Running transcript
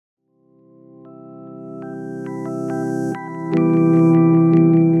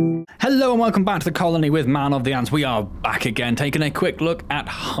Hello and welcome back to the colony with Man of the Ants. We are back again, taking a quick look at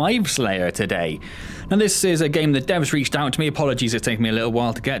Hive Slayer today. Now this is a game the devs reached out to me. Apologies, it's taken me a little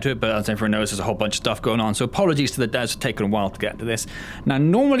while to get to it, but as everyone knows, there's a whole bunch of stuff going on, so apologies to the devs for taking a while to get to this. Now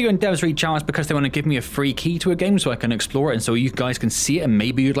normally when devs reach out, it's because they want to give me a free key to a game so I can explore it and so you guys can see it and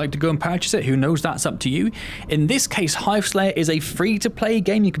maybe you'd like to go and purchase it. Who knows, that's up to you. In this case, Hive Slayer is a free-to-play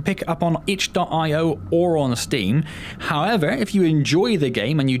game. You can pick it up on itch.io or on Steam. However, if you enjoy the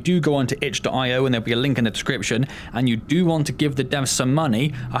game and you do go onto itch.io and there'll be a link in the description and you do want to give the devs some money,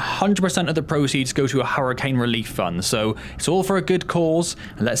 100% of the proceeds go to a hurricane relief fund. So it's all for a good cause.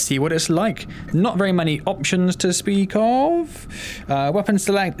 Let's see what it's like. Not very many options to speak of. Weapon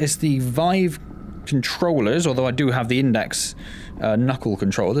select is the Vive controllers, although I do have the index knuckle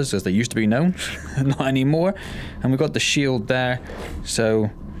controllers as they used to be known. Not anymore. And we've got the shield there. So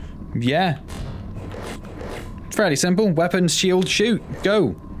yeah, fairly simple. Weapon, shield, shoot,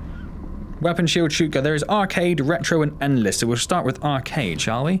 go. Weapon, shield, shoot, go. There is arcade, retro, and endless. So we'll start with arcade,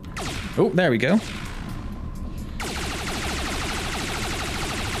 shall we? Oh, there we go.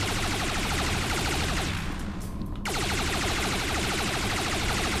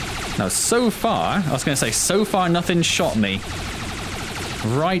 Now, so far, I was going to say, so far nothing shot me.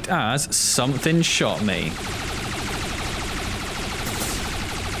 Right as something shot me.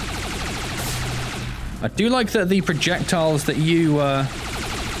 I do like that the projectiles that you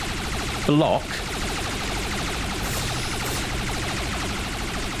block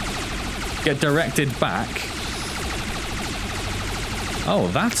get directed back.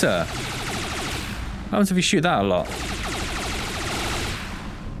 Oh, that's a... What happens if you shoot that a lot?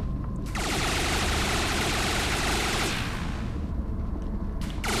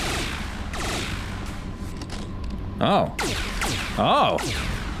 Oh. Oh.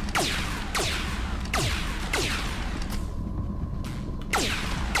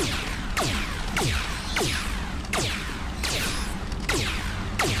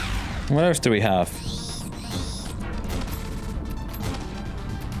 What else do we have?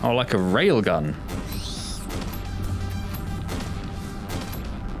 Oh, like a railgun.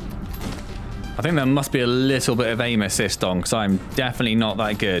 I think there must be a little bit of aim assist on, because I'm definitely not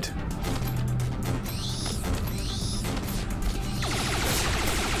that good.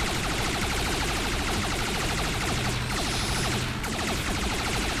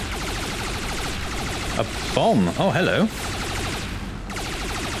 A bomb. Oh, hello.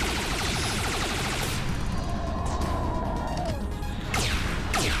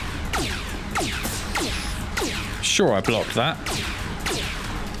 Sure, I blocked that.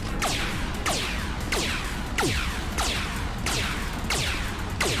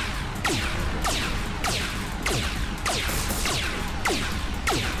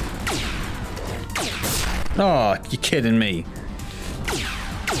 Oh, you're kidding me.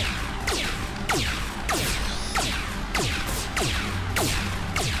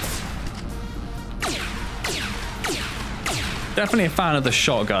 Definitely a fan of the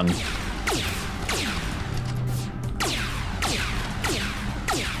shotgun.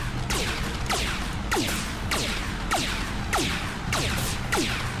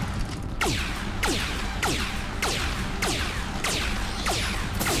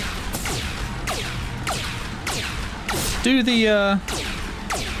 Do the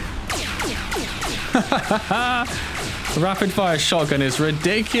rapid fire shotgun is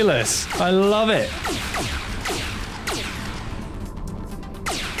ridiculous. I love it.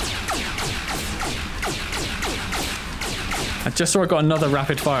 I just saw I got another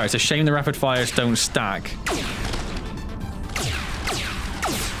rapid fire. It's a shame the rapid fires don't stack.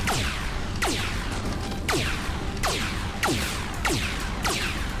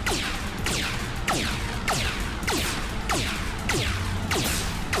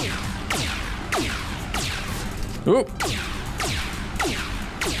 Ooh.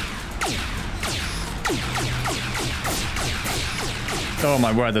 Oh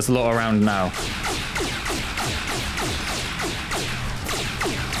my word, there's a lot around now.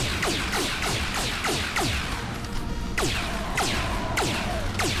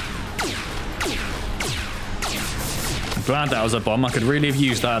 I'm glad that was a bomb. I could really have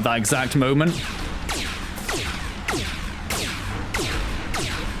used that at that exact moment.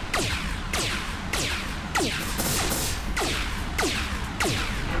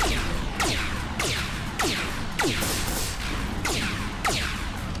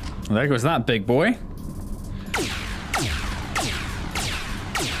 There goes that big boy.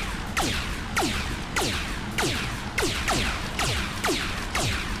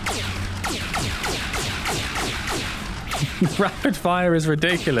 Rapid fire is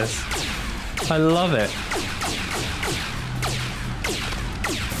ridiculous. I love it.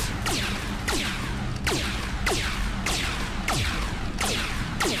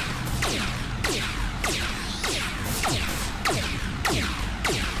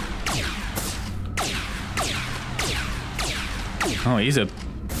 Oh, he's a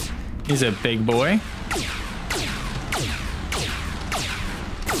big boy.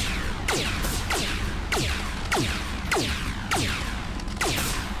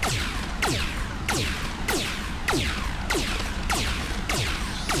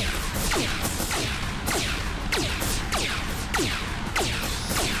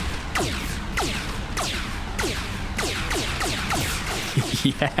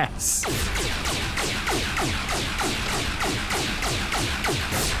 Yes.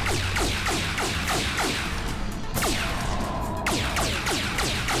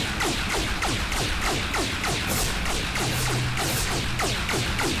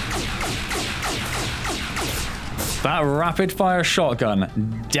 That rapid fire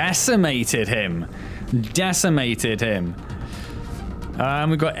shotgun decimated him. Decimated him.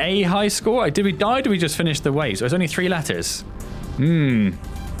 We've got a high score. Did we die? Or did we just finish the way? So it's only 3 letters.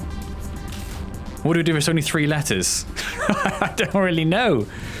 What do we do if it's only 3 letters? I don't really know.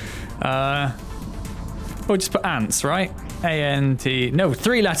 We'll just put Antz, right? A-N-T. No,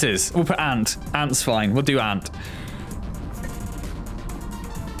 3 letters. We'll put Ant. Ant's fine. We'll do Ant.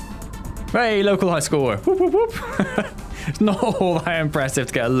 Hey, local high score. Whoop, whoop, whoop. It's not all that impressive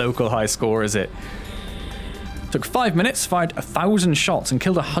to get a local high score, is it? Took 5 minutes, fired 1,000 shots, and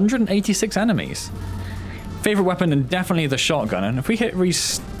killed 186 enemies. Favorite weapon, and definitely the shotgun. And if we hit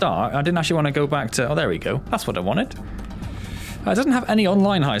restart, I didn't actually want to go back to... Oh, there we go. That's what I wanted. It doesn't have any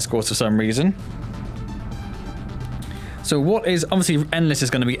online high scores for some reason. So what is... Obviously, endless is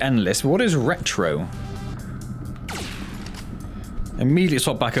going to be endless. But what is retro? Immediately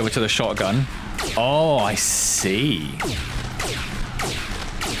swap back over to the shotgun. Oh, I see.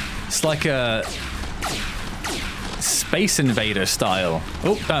 It's like a... Space Invader style.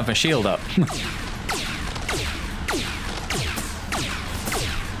 Oh, don't have a shield up.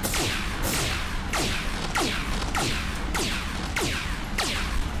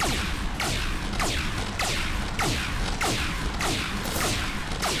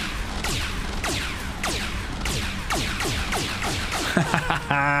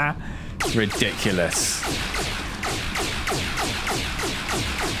 Ridiculous.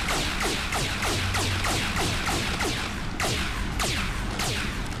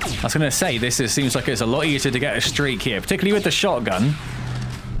 I was going to say, seems like it's a lot easier to get a streak here, particularly with the shotgun.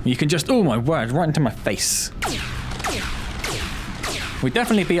 You can just, oh my word, right into my face. We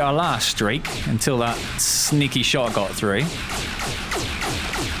definitely beat our last streak until that sneaky shot got through.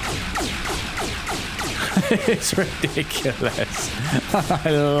 It's ridiculous. I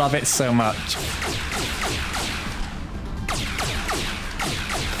love it so much.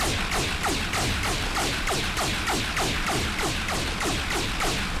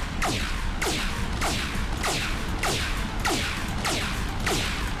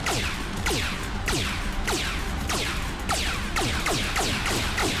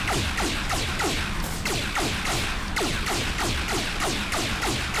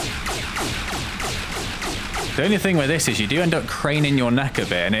 The only thing with this is you do end up craning your neck a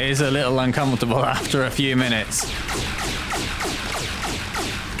bit, and it is a little uncomfortable after a few minutes.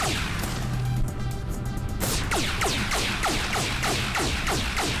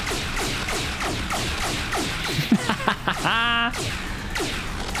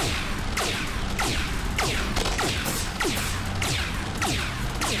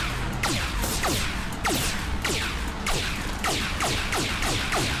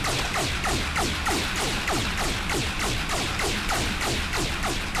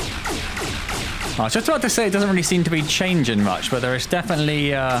 I was just about to say it doesn't really seem to be changing much, but there is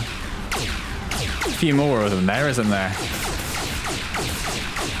definitely a few more of them there, isn't there?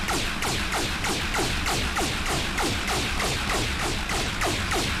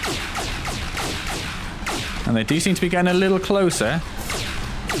 And they do seem to be getting a little closer.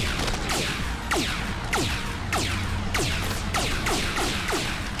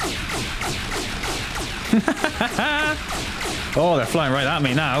 Oh, they're flying right at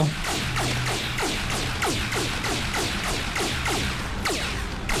me now.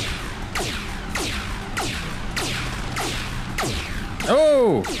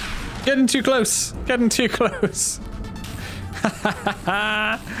 Oh! Getting too close. Getting too close.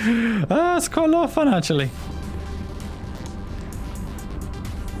 Oh, it's quite a lot of fun, actually.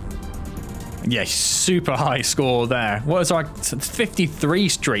 Yeah, super high score there. What is our 53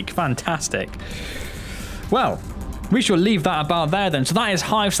 streak? Fantastic. Well, we shall leave that about there then. So that is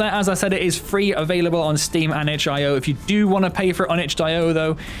Hive Slayer. As I said, it is free, available on Steam and itch.io. If you do want to pay for it on itch.io,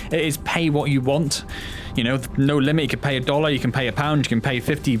 though, it is pay what you want. You know, no limit. You can pay $1, you can pay £1, you can pay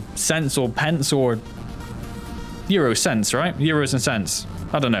 50 cents or pence or Euro cents, right? Euros and cents.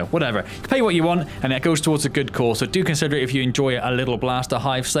 I don't know, whatever. You pay what you want, and it goes towards a good cause, so do consider it if you enjoy a little blast of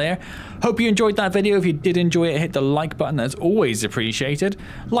Hive Slayer. Hope you enjoyed that video. If you did enjoy it, hit the like button. That's always appreciated.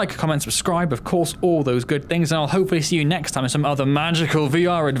 Like, comment, subscribe, of course, all those good things, and I'll hopefully see you next time in some other magical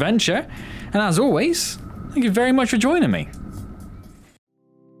VR adventure. And as always, thank you very much for joining me.